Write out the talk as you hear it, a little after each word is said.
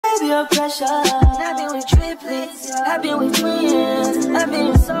feel pressure. I've been with triplets, I've been with twins, I've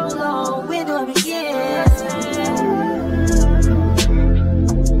been solo, where do I begin?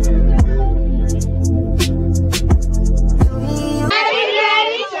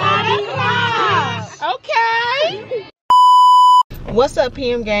 Okay. What's up,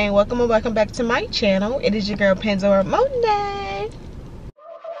 PM gang? Welcome and welcome back to my channel. It is your girl Pandora Monet.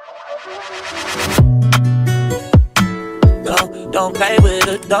 Don't play with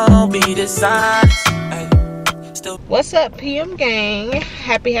it, don't be dishonest. What's up, PM gang?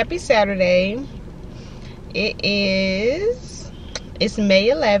 Happy Saturday. It's May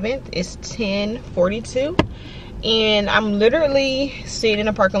 11th. It's 10:42. And I'm literally sitting in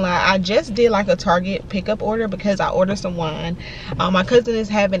the parking lot. I just did like a Target pickup order because I ordered some wine. My cousin is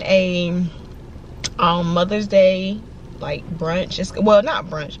having a Mother's Day like brunch. Well, not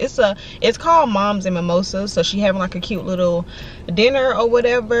brunch. It's called Moms and Mimosas. So she having like a cute little dinner or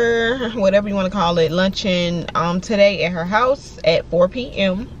whatever you want to call it, luncheon today at her house at 4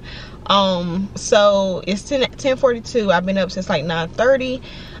 p.m. So it's 10:42. I've been up since like 9:30.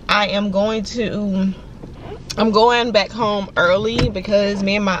 I'm going back home early because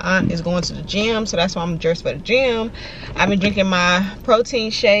me and my aunt is going to the gym, so that's why I'm dressed for the gym. I've been drinking my protein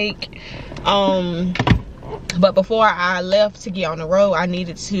shake. But before I left to get on the road, I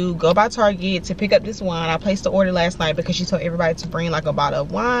needed to go by Target to pick up this wine. I placed the order last night because she told everybody to bring like a bottle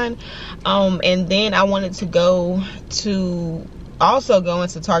of wine. And then I wanted to go into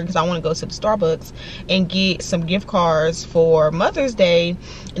Target because I want to go to the Starbucks and get some gift cards for Mother's Day.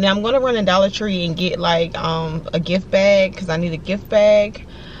 And then I'm going to run to Dollar Tree and get like a gift bag because I need a gift bag.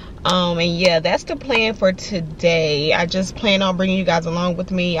 And yeah, that's the plan for today. I just plan on bringing you guys along with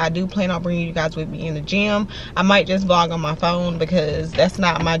me. I do plan on bringing you guys with me in the gym. I might just vlog on my phone because that's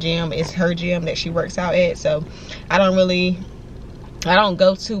not my gym. It's her gym that she works out at. So I don't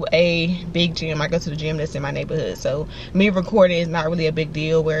go to a big gym. I go to the gym that's in my neighborhood. So me recording is not really a big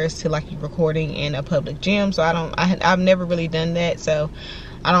deal, whereas to like you recording in a public gym. So I've never really done that. So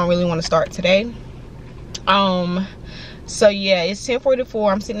I don't really want to start today. So yeah, it's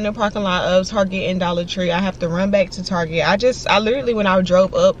 10:44. I'm sitting in the parking lot of Target and Dollar Tree. I have to run back to Target. I literally, when I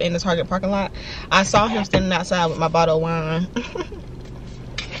drove up in the Target parking lot, I saw him standing outside with my bottle of wine.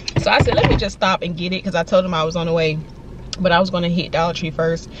 So I said, let me just stop and get it, because I told him I was on the way. But I was going to hit Dollar Tree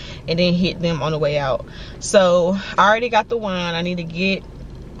first and then hit them on the way out. So I already got the wine. I need to get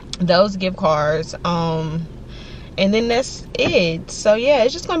those gift cards. And then that's it. So yeah,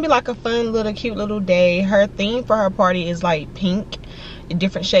 it's just gonna be like a fun little cute little day. Her theme for her party is like pink,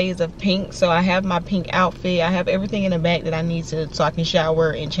 different shades of pink. So I have my pink outfit. I have everything in the back that I need so I can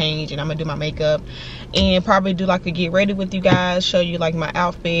shower and change, and I'm gonna do my makeup and probably do like a get ready with you guys, show you like my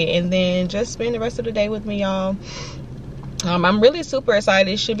outfit, and then just spend the rest of the day with me, y'all. I'm really super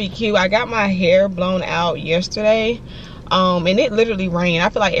excited. It should be cute. I got my hair blown out yesterday. And it literally rained. I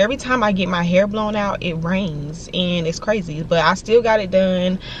feel like every time I get my hair blown out, it rains, and it's crazy. But I still got it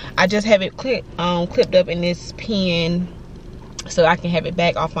done. I just have it clipped up in this pin so I can have it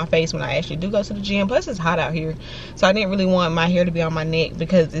back off my face when I actually do go to the gym. Plus it's hot out here, so I didn't really want my hair to be on my neck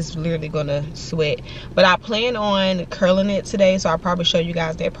because it's literally gonna sweat. But I plan on curling it today, so I'll probably show you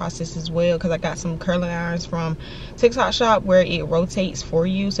guys that process as well, because I got some curling irons from TikTok shop where it rotates for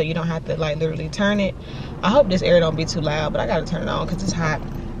you, so you don't have to like literally turn it. I hope this air don't be too loud, but I gotta turn it on because it's hot.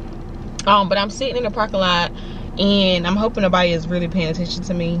 But I'm sitting in the parking lot and I'm hoping nobody is really paying attention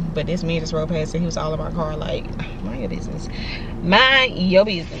to me. But this man just rode past and he was all in my car like, mind your business. Mind your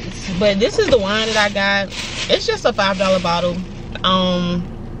business. But this is the wine that I got. It's just a $5 bottle.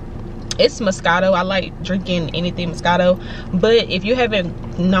 It's Moscato. I like drinking anything Moscato. But if you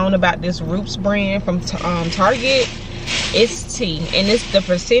haven't known about this Roots brand from Target, it's tea, and it's the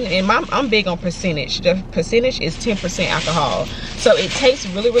percentage, and I'm big on percentage. The percentage is 10% alcohol, so it tastes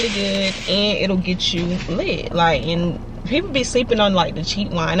really good, and it'll get you lit. Like, and people be sleeping on like the cheap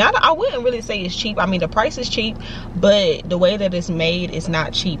wine. I wouldn't really say it's cheap. I mean, the price is cheap, but the way that it's made is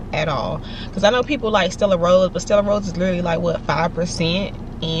not cheap at all. Because I know people like Stella Rose, but Stella Rose is literally like what,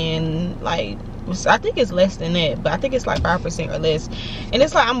 5%, and like I think it's less than that, but I think it's like 5% or less. And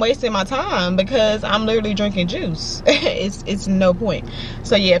it's like I'm wasting my time because I'm literally drinking juice. it's no point.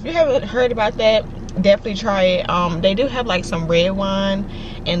 So yeah, if you haven't heard about that, definitely try it. They do have like some red wine,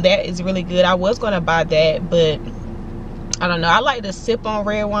 and that is really good. I was gonna buy that, but I don't know. I like to sip on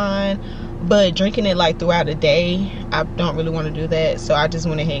red wine, but drinking it like throughout the day, I don't really want to do that. So I just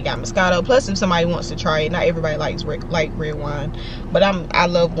went ahead and got Moscato. Plus, if somebody wants to try it, not everybody likes red wine, but I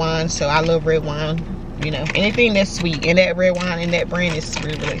love wine, so I love red wine. You know, anything that's sweet, and that red wine and that brand is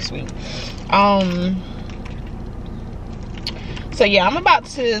really sweet. So yeah, I'm about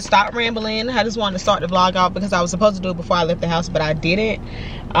to stop rambling. I just wanted to start the vlog off because I was supposed to do it before I left the house, but I didn't.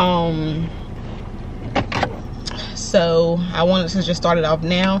 So I wanted to just start it off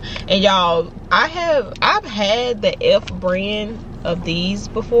now. And y'all, I've had the F brand of these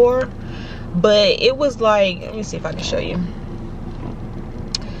before, but it was like, let me see if I can show you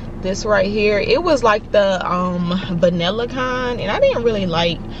this right here. It was like the vanilla kind, and I didn't really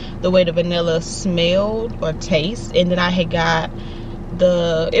like the way the vanilla smelled or taste. And then I had got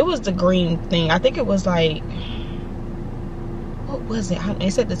it was the green thing. I think it was like, what was it?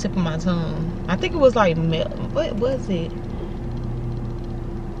 It's at the tip of my tongue. I think it was like, what was it?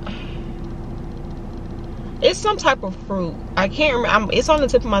 It's some type of fruit. I can't remember. It's on the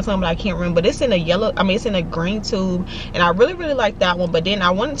tip of my tongue, but I can't remember. But it's in a yellow, I mean, it's in a green tube, and I really like that one. But then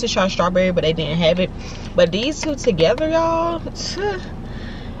I wanted to try strawberry, but they didn't have it. But these two together, y'all, the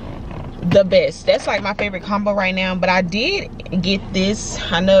best. That's like my favorite combo right now. But I did get this.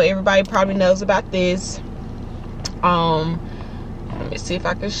 I know everybody probably knows about this. Let me see if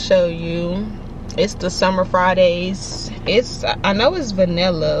I can show you. It's the Summer Fridays. I know it's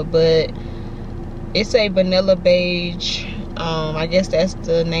vanilla, but it's a vanilla beige. I guess that's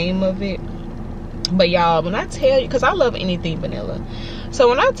the name of it. But y'all, when I tell you, because I love anything vanilla, so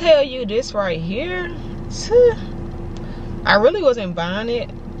when I tell you this right here, I really wasn't buying it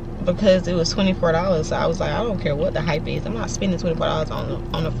because it was $24. So I was like, I don't care what the hype is, I'm not spending $24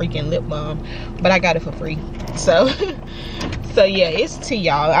 on a freaking lip balm. But I got it for free. So so yeah, it's to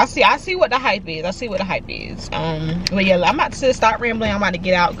y'all. I see what the hype is. I see what the hype is. But yeah, I'm about to stop rambling. I'm about to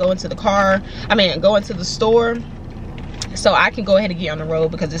get out, go into the car. Go into the store, so I can go ahead and get on the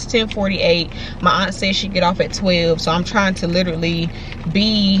road because it's 10:48. My aunt said she'd get off at 12, so I'm trying to literally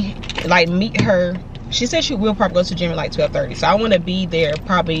meet her. She said she will probably go to the gym at like 12:30, so I want to be there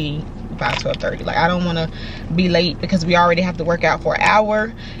probably by 12:30. Like, I don't want to be late because we already have to work out for an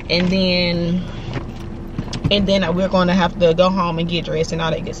hour, and then we're going to have to go home and get dressed and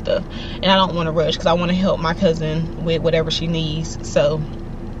all that good stuff. And I don't want to rush because I want to help my cousin with whatever she needs. So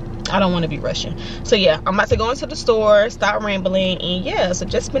I don't want to be rushing. So yeah, I'm about to go into the store, stop rambling, and yeah, so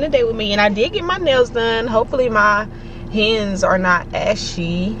just spend a day with me. And I did get my nails done. Hopefully my hands are not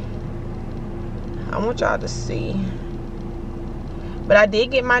ashy. I want y'all to see. But I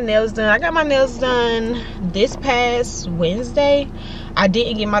did get my nails done. I got my nails done this past Wednesday. I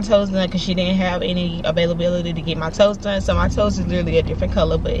didn't get my toes done because she didn't have any availability to get my toes done. So my toes is literally a different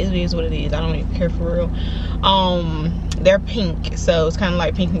color, but it is what it is. I don't even care for real. They're pink, so it's kind of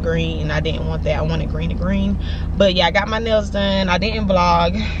like pink and green, and I didn't want that. I wanted green and green. But yeah, I got my nails done. I didn't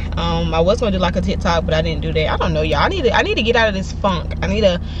vlog. I was gonna do like a TikTok, but I didn't do that. I don't know, y'all. I need to get out of this funk. I need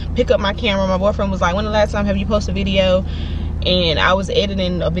to pick up my camera. My boyfriend was like, when the last time have you posted a video? And I was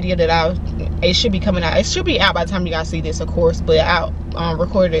editing a video that it should be coming out. It should be out by the time you guys see this, of course, but I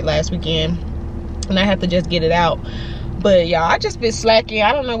recorded it last weekend, and I have to just get it out. But y'all, I just been slacking.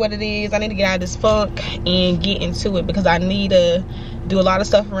 I don't know what it is. I need to get out of this funk and get into it because I need to do a lot of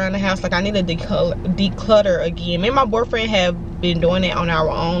stuff around the house. Like, I need to declutter again. Me and my boyfriend have been doing it on our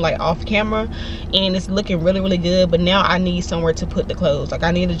own, like off camera, and it's looking really good. But now I need somewhere to put the clothes. Like, I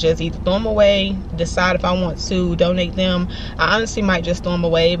need to just either throw them away, decide if I want to donate them. I honestly might just throw them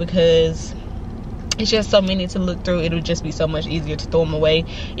away because it's just so many to look through. It'll just be so much easier to throw them away,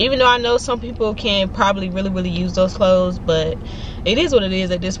 even though I know some people can probably really use those clothes. But it is what it is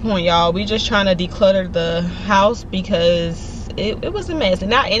at this point, y'all. We just trying to declutter the house because it was a mess,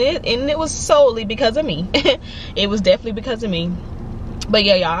 and it was solely because of me. It was definitely because of me. But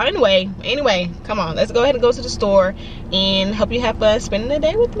yeah, y'all, anyway, come on, let's go ahead and go to the store and hope you have fun spending the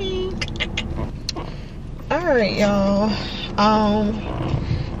day with me. All right, y'all,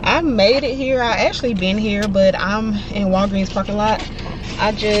 I made it here. I actually been here, but I'm in Walgreens parking lot.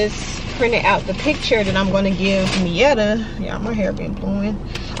 I just printed out the picture that I'm going to give Mietta. Yeah, my hair been blowing.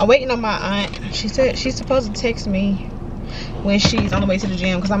 I'm waiting on my aunt. She said she's supposed to text me when she's on the way to the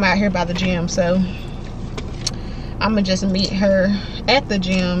gym because I'm out here by the gym. So I'm going to just meet her at the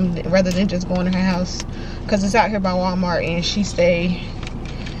gym rather than just going to her house because it's out here by Walmart and she stay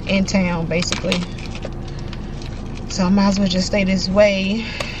in town basically. So I might as well just stay this way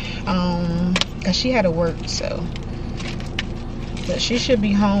because she had to work. So, but she should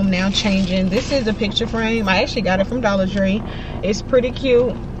be home now changing. This is a picture frame. I actually got it from Dollar Tree. It's pretty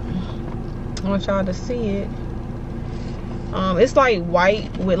cute. I want y'all to see it. It's like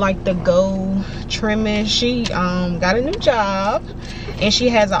white with like the gold trimming. She got a new job and she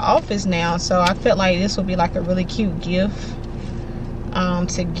has an office now, so I felt like this would be like a really cute gift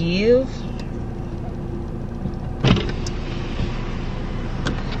to give.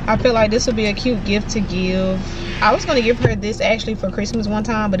 I feel like this would be a cute gift to give. I was gonna give her this actually for Christmas one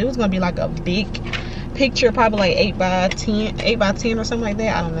time, but it was gonna be like a big picture, probably like 8 by 10 or something like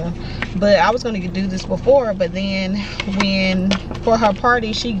that. I don't know, but I was gonna do this before, but then when for her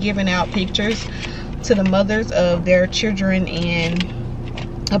party she giving out pictures to the mothers of their children in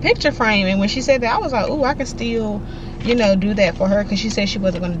a picture frame, and when she said that, I was like, oh, I can still, you know, do that for her, because she said she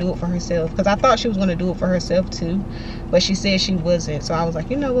wasn't going to do it for herself, because I thought she was going to do it for herself too, but she said she wasn't. So I was like,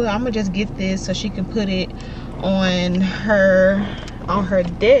 you know what, I'm gonna just get this so she can put it on her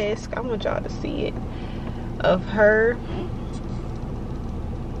desk. I want y'all to see it, of her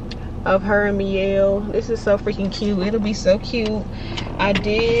and Miel. This is so freaking cute. It'll be so cute. I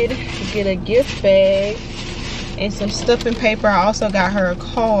did get a gift bag and some stuffing paper. I also got her a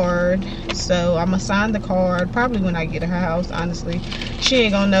card, so I'm gonna sign the card probably when I get to her house. Honestly, she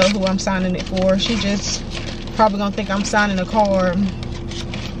ain't gonna know who I'm signing it for. She just probably gonna think I'm signing a card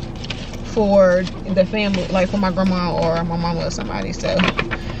for the family, like for my grandma or my mama or somebody. So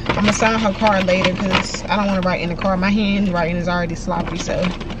I'm gonna sign her card later, because I don't want to write in the card. My handwriting is already sloppy, so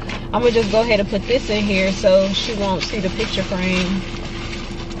I'm gonna just go ahead and put this in here so she won't see the picture frame.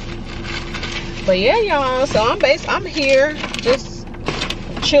 But yeah, y'all, so I'm here just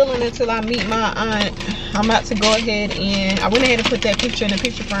chilling until I meet my aunt. I'm about to go ahead and I went ahead and put that picture in the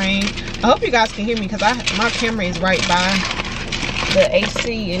picture frame. I hope you guys can hear me, because my camera is right by the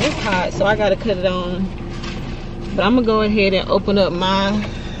AC and it's hot, so I gotta cut it on. But I'm gonna go ahead and open up my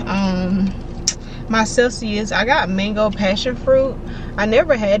my Celsius. I got mango passion fruit. I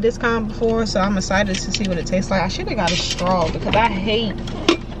never had this kind before, so I'm excited to see what it tastes like. I should have got a straw, because I hate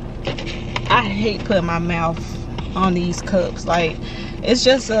putting my mouth on these cups. Like, it's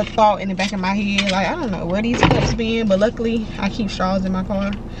just a thought in the back of my head, like I don't know where these cups been, but luckily I keep straws in my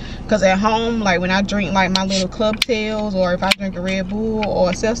car, because at home, like when I drink like my little Club Tails, or if I drink a Red Bull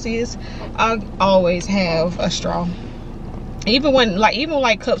or a Celsius, I always have a straw. Even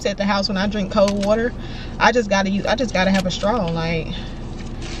like cups at the house, when I drink cold water, I just gotta have a straw. Like,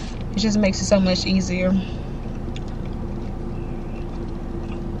 it just makes it so much easier.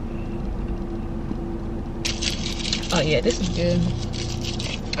 Oh yeah, this is good.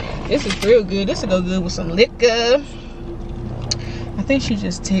 This is real good. This will go good with some liquor. I think she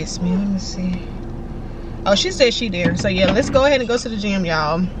just texted me. Let me see. Oh, she said she there. So yeah, let's go ahead and go to the gym,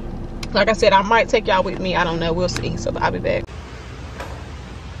 y'all. Like I said, I might take y'all with me. I don't know. We'll see. So I'll be back.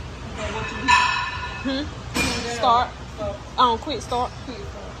 Start. Quick start.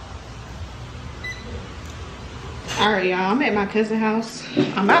 Alright, y'all. I'm at my cousin's house.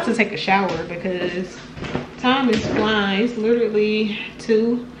 I'm about to take a shower because time is flying. It's literally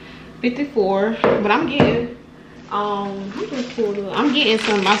 2:54, but I'm getting I'm getting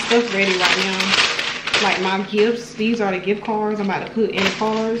some of my stuff ready right now, like my gifts. These are the gift cards I'm about to put in the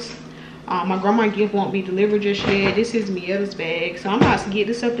cars. My grandma gift won't be delivered just yet. This is Mia's bag, so I'm about to get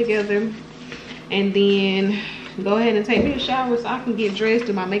this stuff together and then go ahead and take me a shower so I can get dressed,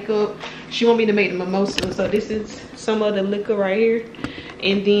 do my makeup. She want me to make the mimosa, so this is some of the liquor right here.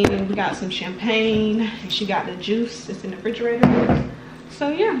 And then we got some champagne, and she got the juice that's in the refrigerator. So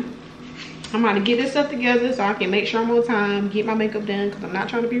yeah, I'm about to get this stuff together so I can make sure I'm on time, get my makeup done, because I'm not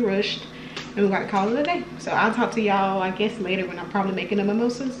trying to be rushed. And we got to call it a day. So I'll talk to y'all, I guess, later when I'm probably making the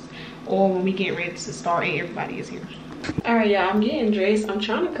mimosas, or when we get ready to start and everybody is here. All right, y'all, I'm getting dressed. I'm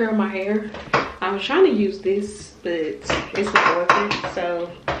trying to curl my hair. I was trying to use this, but it's not working.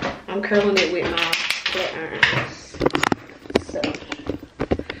 So I'm curling it with my flat irons. So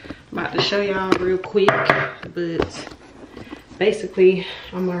I'm about to show y'all real quick, but basically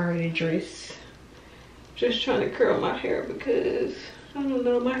I'm already dressed. Just trying to curl my hair because I don't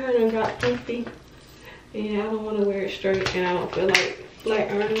know, my hair done got fluffy and I don't want to wear it straight, and I don't feel like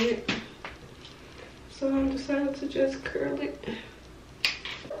flat ironing it. So I decided to just curl it.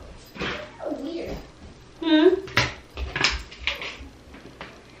 Oh, weird. Hmm?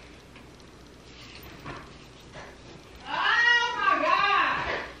 Oh my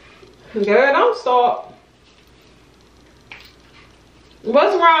God! Girl, don't stop.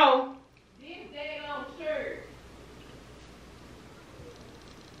 What's wrong? This daggone shirt.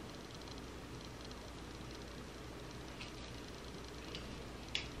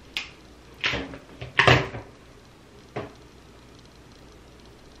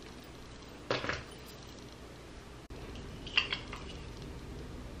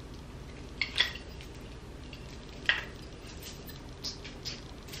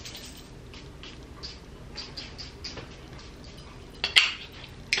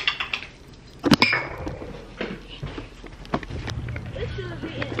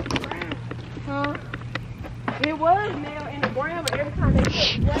 Huh? It was nailed in the ground, but every time they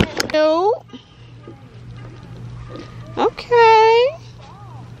put Cute. Okay.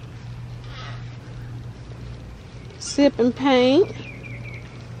 Sip and paint.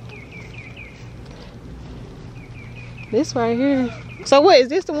 This right here. So what, is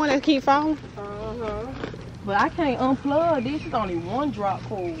this the one that keep falling? But I can't unplug this. It's only one drop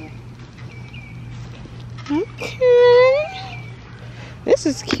cord. Okay. This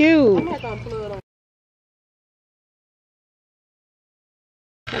is cute. I'm not gonna unplug them.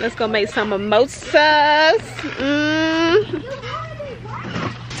 Let's go make some mimosas.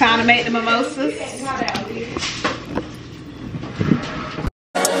 Time to make the mimosas.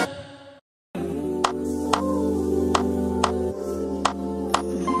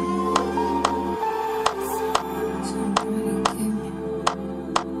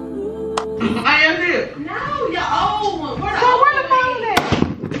 I am here. No, your old one. Where the So old where the one phone at?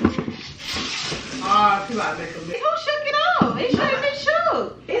 Ah, she about to make a mess. Who shook it up? It should have been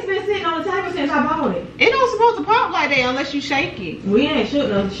shook. It's been sitting on the table since I bought it. It don't supposed to pop like that unless you shake it. We ain't shook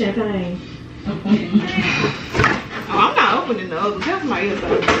no champagne. Oh, I'm not opening the other. That's my ears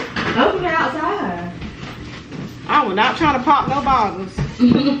open. Open it outside. I was not trying to pop no bottles.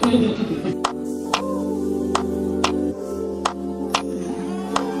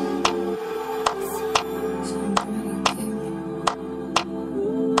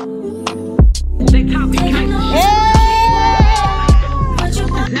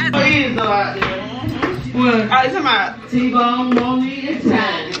 What? Oh, it's about T-bone, mommy, and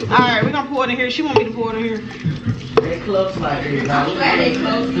time. Alright, we're gonna pour it in here. She want me to pour it in here. They close like this. I'm glad they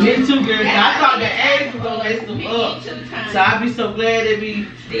close. Me too, girl. I thought the eggs were gonna mess them up. So I be so glad they be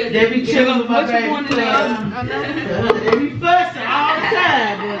chilling with my baby. They be fussing all the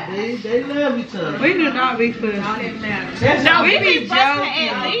time, but they love each other. We do not be fussing. No, we be fussing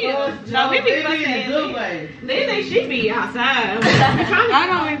at Leah. No, we be fussing in a at good Leah. way. Leah, she be outside. I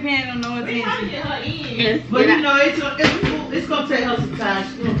don't be paying no attention. But you know, it's gonna take her some time.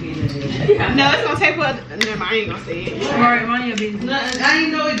 She's gonna get in there. No, it's gonna take her. Never mind, I ain't gonna say it. Alright, mind your business. Nothing, I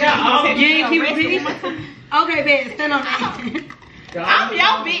ain't know it got all. You ain't keep repeating? Okay, babe, stand on that. I'm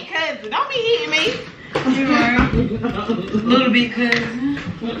your big cousin. Don't be hitting me. You right. Little bit cousin.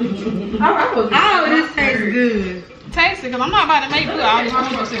 Oh, this tastes good. Taste it, cause I'm not about to make put all these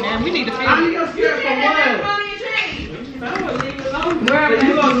noodles in there. We need to finish. I'm gonna scared for what?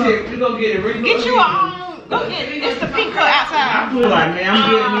 You gonna get it real. Get you a go get it's the pink cup outside. I feel like, man, I'm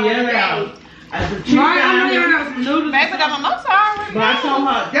getting me every hour. I said, cheap Right, I down know here. y'all got some noodles. Baby, got my mimosa already. But I told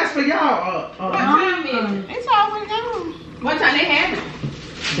her, that's for y'all. It's already gone. What time they have it?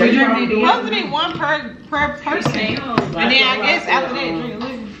 They Supposed to be one per person. And then I guess after that, drink a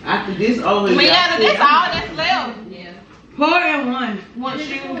little. After this, always. But yeah, that's all that's left. Yeah. Pour in one. One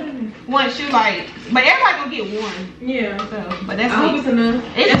shoe, like, but everybody gonna get one. Yeah. So, but that's I hope it. it's enough.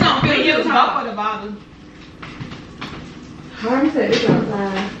 It's gonna good. be used both for the bottle. Harvey said it's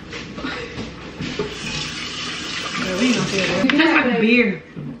outside. It's like a beer.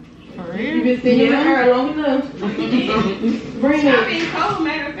 For real? You been sitting in her long enough. Bring I've it. been cold,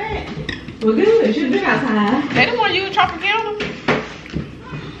 matter of fact. Well, good. Should've been outside. They didn't want you to Tropicana.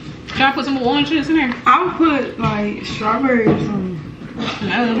 Should I put some orange juice in there? I would put like strawberry or something.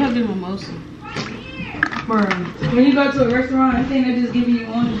 No, let's do mimosa. Bro, when you go to a restaurant, I think they just give you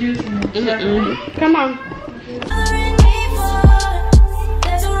orange juice and Come on.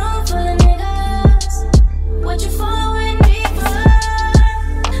 What you following me for?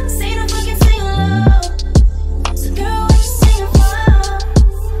 Say no fucking sing along. So girl, what you singing for?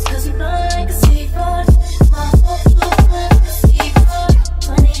 'Cause you blow like a seagull. My whole flow like a seagull.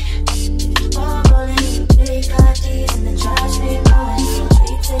 Funny, ball rolling. Big IDs in the trash, we rolling.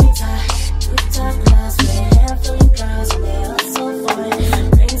 Treat to tie, rooftop clouds with a handful of girls, and they all so foreign.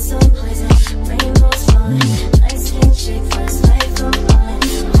 Bring some poison, rainbows falling. Nice skin chick, first light from falling.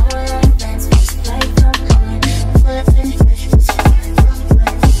 Whole lot of fans, first light from falling.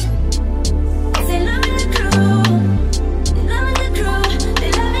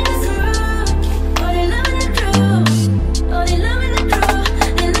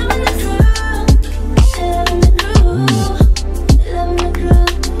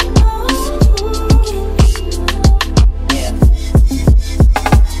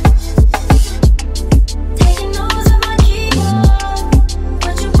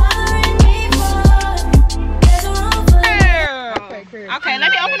 Okay,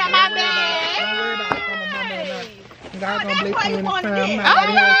 let me open up my bag. God gonna bless you in the time.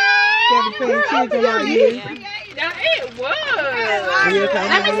 It was.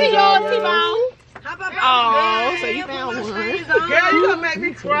 Let me see yours, T-Bone. Oh, so you found one. Girl, you gonna make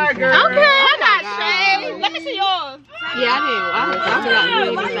me cry, girl. Okay, I got shade. Let me see yours. Yeah, I forgot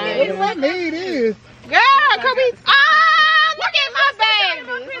you anything. What need is? Girl, could we? Look at my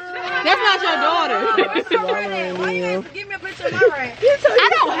baby. That's not your daughter. Give me a picture of my rat. I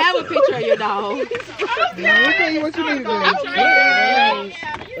don't have a picture of your dog. Let me tell you what you need to do.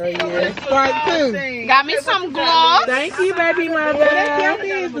 Part 2. Got me some gloss. Thank you, baby mother. Okay,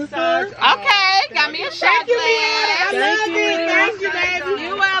 got me a shot glass. Thank you, baby.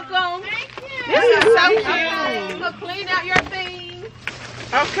 You're welcome. This is so cute. So clean out your things.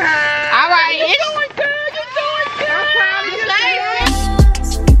 Okay. All right, it's doing good. You're doing good. I'm proud of you.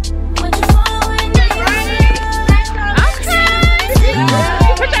 What you following me okay.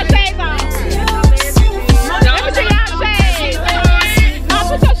 Put your shades on. Let me see y'all shades. No,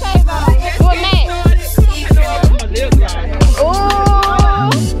 put your shades on. Do a match. Ooh.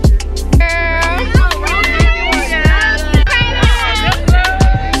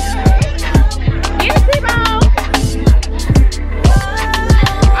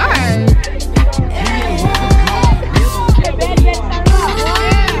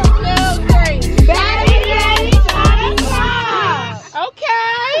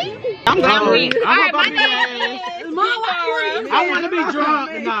 I want to be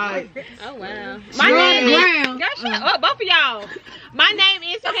drunk tonight. Oh wow. My name is both of y'all. My name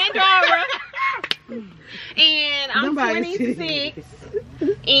is Pandora, and I'm 26.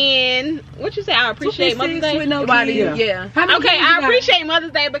 And what you say? I appreciate Mother's Day. Yeah. Okay, I appreciate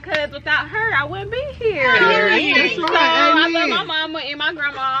Mother's Day because without her, I wouldn't be here. That's So right. I love my mama and my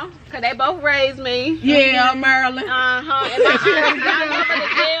grandma because they both raised me. Yeah, Marilyn. And my auntie, I love her to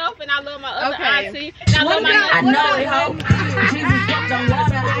death, and I love my other auntie. And I love my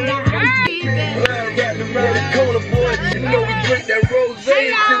Hey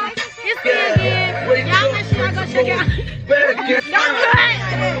y'all, it's me again. Y'all make sure I go check out.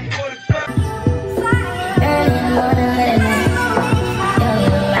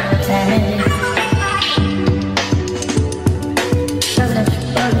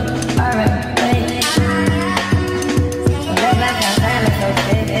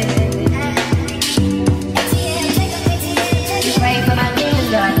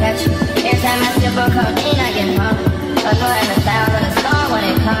 Don't cut. Every time I sip on codeine, I get pumped. But no having style on the star when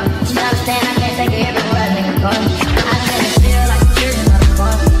it comes. She understand I can't take it everywhere, nigga, come. I can feel like a tears in the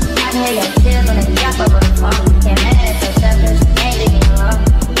phone. I can hear your tears when they drop over the phone. Can't manage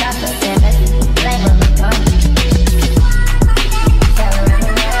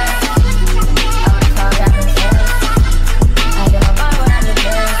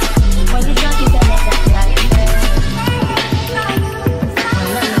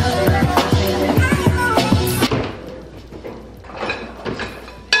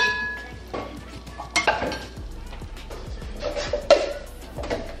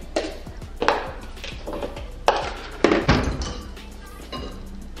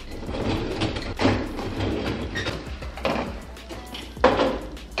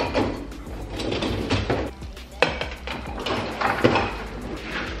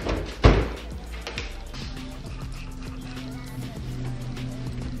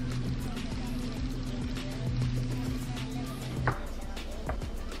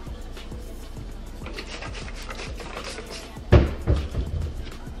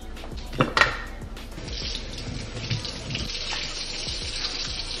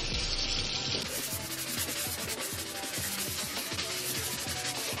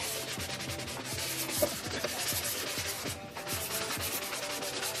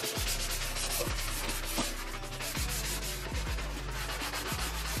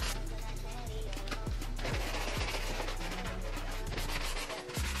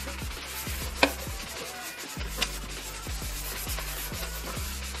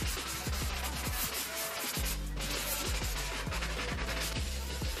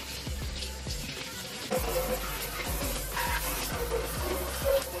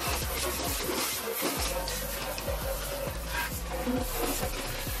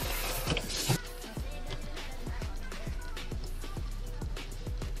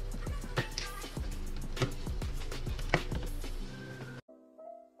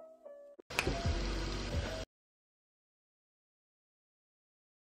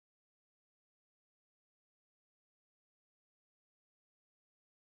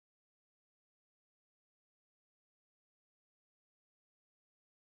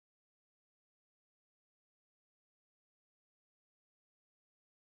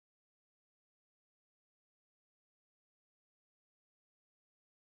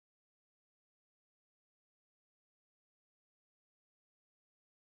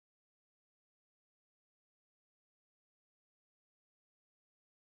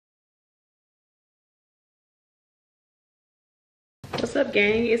up,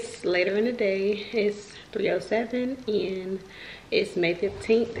 gang? It's later in the day. It's 3:07 and it's May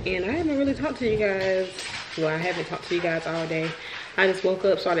 15th, and I haven't really talked to you guys. Well, I haven't talked to you guys all day. I just woke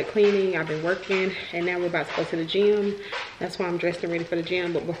up, started cleaning, I've been working, and now we're about to go to the gym. That's why I'm dressed and ready for the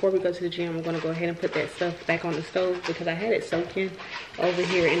gym. But before we go to the gym, I'm gonna go ahead and put that stuff back on the stove because I had it soaking over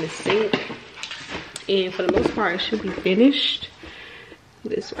here in the sink. And for the most part, it should be finished.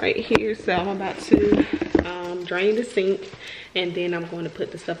 This right here. So I'm about to drain the sink, and then I'm going to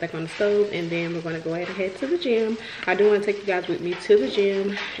put the stuff back on the stove, and then we're going to go ahead and head to the gym. I do want to take you guys with me to the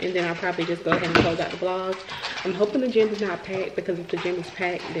gym, and then I'll probably just go ahead and close out the vlog. I'm hoping the gym is not packed, because if the gym is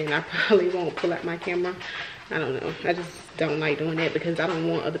packed, then I probably won't pull out my camera. I don't know. I just don't like doing that because I don't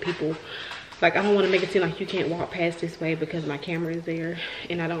want other people, like, I don't want to make it seem like you can't walk past this way because my camera is there,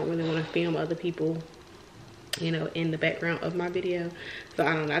 and I don't really want to film other people, you know, in the background of my video. So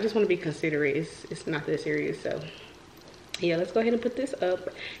I don't know, I just want to be considerate. It's not that serious. So yeah, let's go ahead and put this up,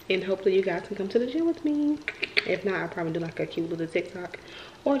 and hopefully you guys can come to the gym with me. If not, I'll probably do like a cute little TikTok,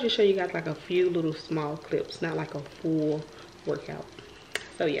 or just show you guys like a few little small clips, not like a full workout.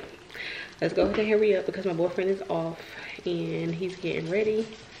 So yeah, let's go ahead and hurry up because my boyfriend is off and he's getting ready,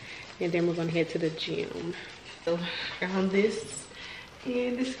 and then we're gonna head to the gym. So I got on this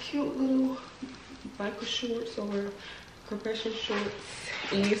and this cute little biker shorts or compression shorts,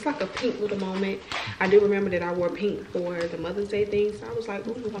 and it's like a pink little moment. I do remember that I wore pink for the Mother's Day thing, so I was like,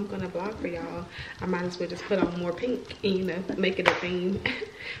 ooh, I'm gonna vlog for y'all. I might as well just put on more pink and, you know, make it a theme.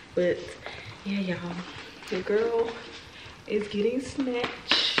 But yeah, y'all, the girl is getting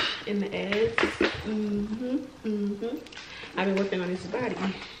snatched in the ass. I've been working on this body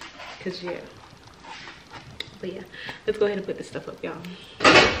because yeah. But yeah, let's go ahead and put this stuff up, y'all.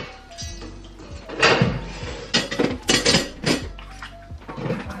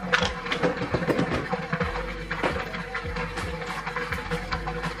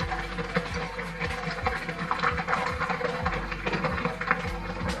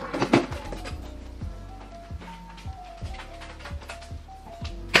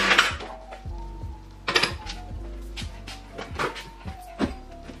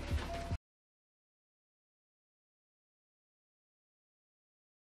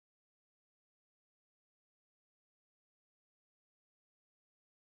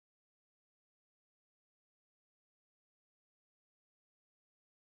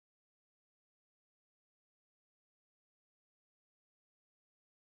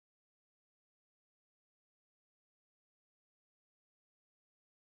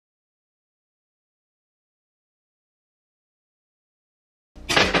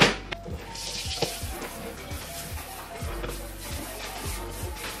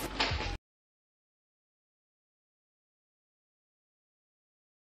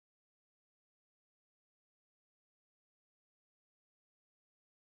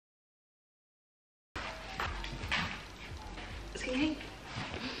 Hey.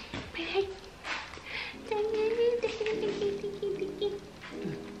 Hey.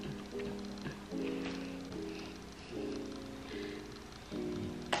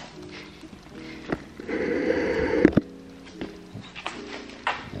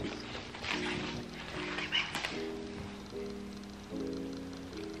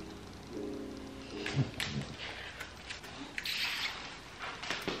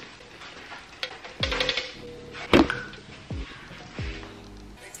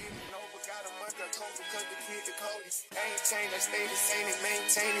 Stay the same and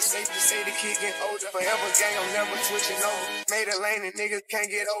maintain it. Safe to say the kid get older. Forever gang, I'm never switching over. Made a lane and niggas can't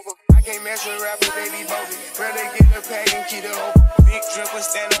get over. I can't mess with rappers, they be bogus. Rather get the pack and keep it open. Big dripper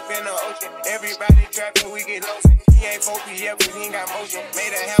stand up in the ocean. Everybody trapping, we get lost. He ain't focused yet, but he ain't got motion.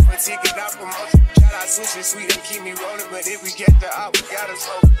 Made a half a ticket, not promotion. Shout out Sushi Sweet and keep me rolling. But if we get the op, we gotta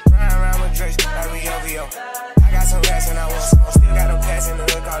slow. Ryan around with Drake, like we OVO. I got some rats and I want some. Still got a pass in the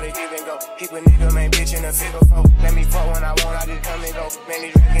hood, call it give and go. Keep a nigga, man, bitch in a figure four. Let me fuck when I want, I just come and go. Man,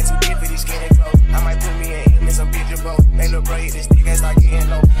 these rackets too deep for these skinny clothes. I might put me in some bitch or both. They look bro, hit this dick and start getting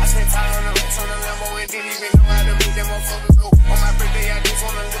low. I spent 500 racks on the Lambo and didn't even know how to make them motherfuckers go. On my birthday, I just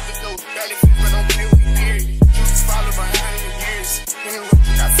wanna lift the dough. Barely fit, but don't play with me, period. You just follow behind in the years. In the road,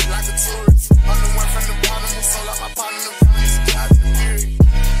 I feel like a tourist. I'm the one from the bottom who sold out my partner. The promise to God, the period.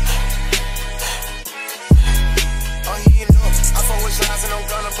 Oh, he know. I fuck with lines and I'm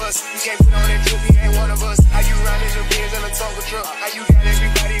gonna bust. You can't put on that drip, he ain't one of us. How you riding the beers in a Tonka truck? How you got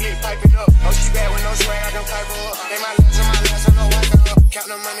everybody lit piping up? Oh, she bad with no swag, I can pipe her up. They my last on my last, I know I can up. Count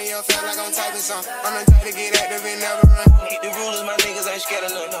the money up, feel like I'm typing some. I'm the type to get active and never run. Hit the rulers, my niggas ain't scared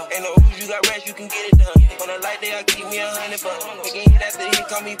of none. Ain't no rules, you got rest, you can get it done. On a light day, I keep me 100 bucks. Making hit after hit,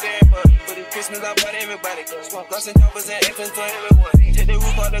 call me very fun. For the Christmas, I bought everybody. Lost and choppers and infants for everyone. Take the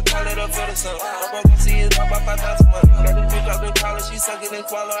roof off the collar, the feel the sun. I'm gonna see his pop up 5,000 money. Got the bitch off the collar, she suck it and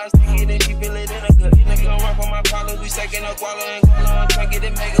swallow. I stick it and she feel it in a gut. Nigga don't rock on my collar, we stacking up wallow and wallow. I'm trying to get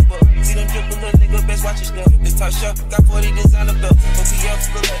it mega book. See them drip, little nigga, best watch your step. This top shop, got 40 designer belt.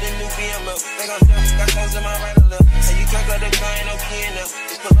 OPF, look like the new BMW. They gon' dump, got clothes in my right or left. And you can't go the car, ain't no key in there.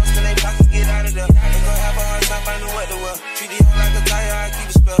 Just put us in they pockets, get out of there. They gon' have a hard time finding what to wear. Treat it like a tire, I keep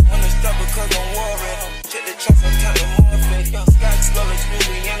it spell. Wanna stop because I'm worried. Check the tracks, I'm counting more fake. Sky Explorer,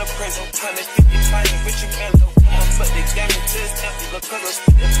 jewelry, and a present. 150 money, Richard Mello. I'ma put the game into his temple. Because I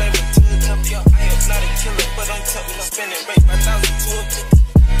spit the flavor to the temple. I am not a killer, but I'm telling you, spending rate 5,000 to a 50.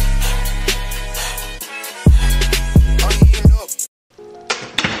 Oh, you know.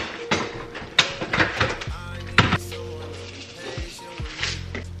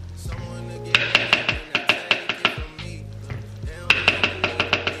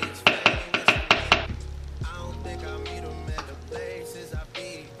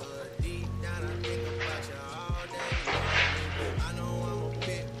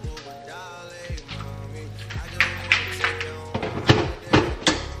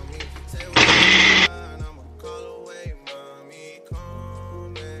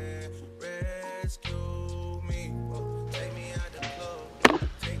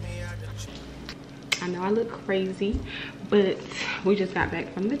 I know I look crazy, but we just got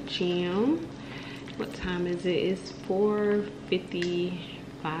back from the gym. What time is it? It's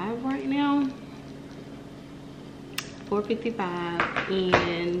 4:55 right now. 4:55,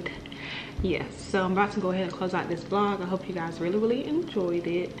 and yeah, so I'm about to go ahead and close out this vlog. I hope you guys really enjoyed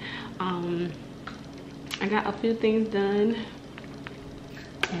it. I got a few things done.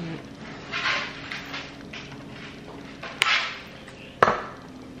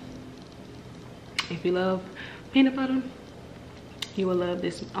 If you love peanut butter, you will love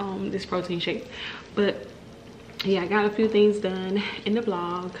this this protein shake. But yeah, I got a few things done in the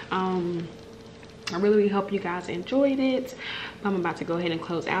vlog. I really hope you guys enjoyed it. I'm about to go ahead and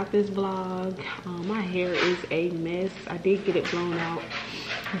close out this vlog. My hair is a mess. I did get it blown out,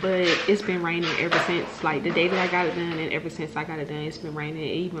 but it's been raining ever since, like the day that I got it done, and ever since I got it done, it's been raining.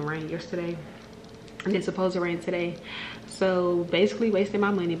 It even rained yesterday, and it's supposed to rain today. So basically wasting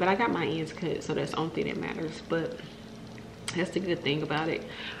my money, but I got my ends cut, so that's the only thing that matters. But that's the good thing about it.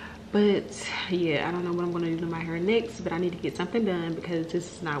 But yeah, I don't know what I'm gonna do to my hair next, but I need to get something done because this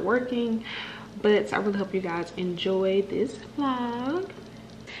is not working. But I really hope you guys enjoyed this vlog.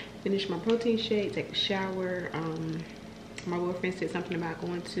 Finish my protein shake, take a shower. My boyfriend said something about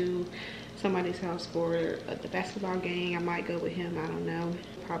going to somebody's house for the basketball game. I might go with him, I don't know.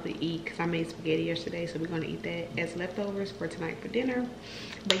 Probably eat, because I made spaghetti yesterday, so we're gonna eat that as leftovers for tonight for dinner.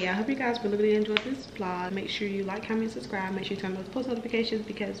 But yeah, I hope you guys really enjoyed this vlog. Make sure you like, comment, subscribe. Make sure you turn on those post notifications,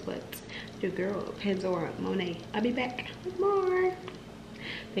 because what? Your girl, Pandora Monet. I'll be back with more.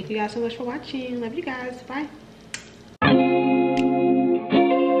 Thank you guys so much for watching. Love you guys. Bye.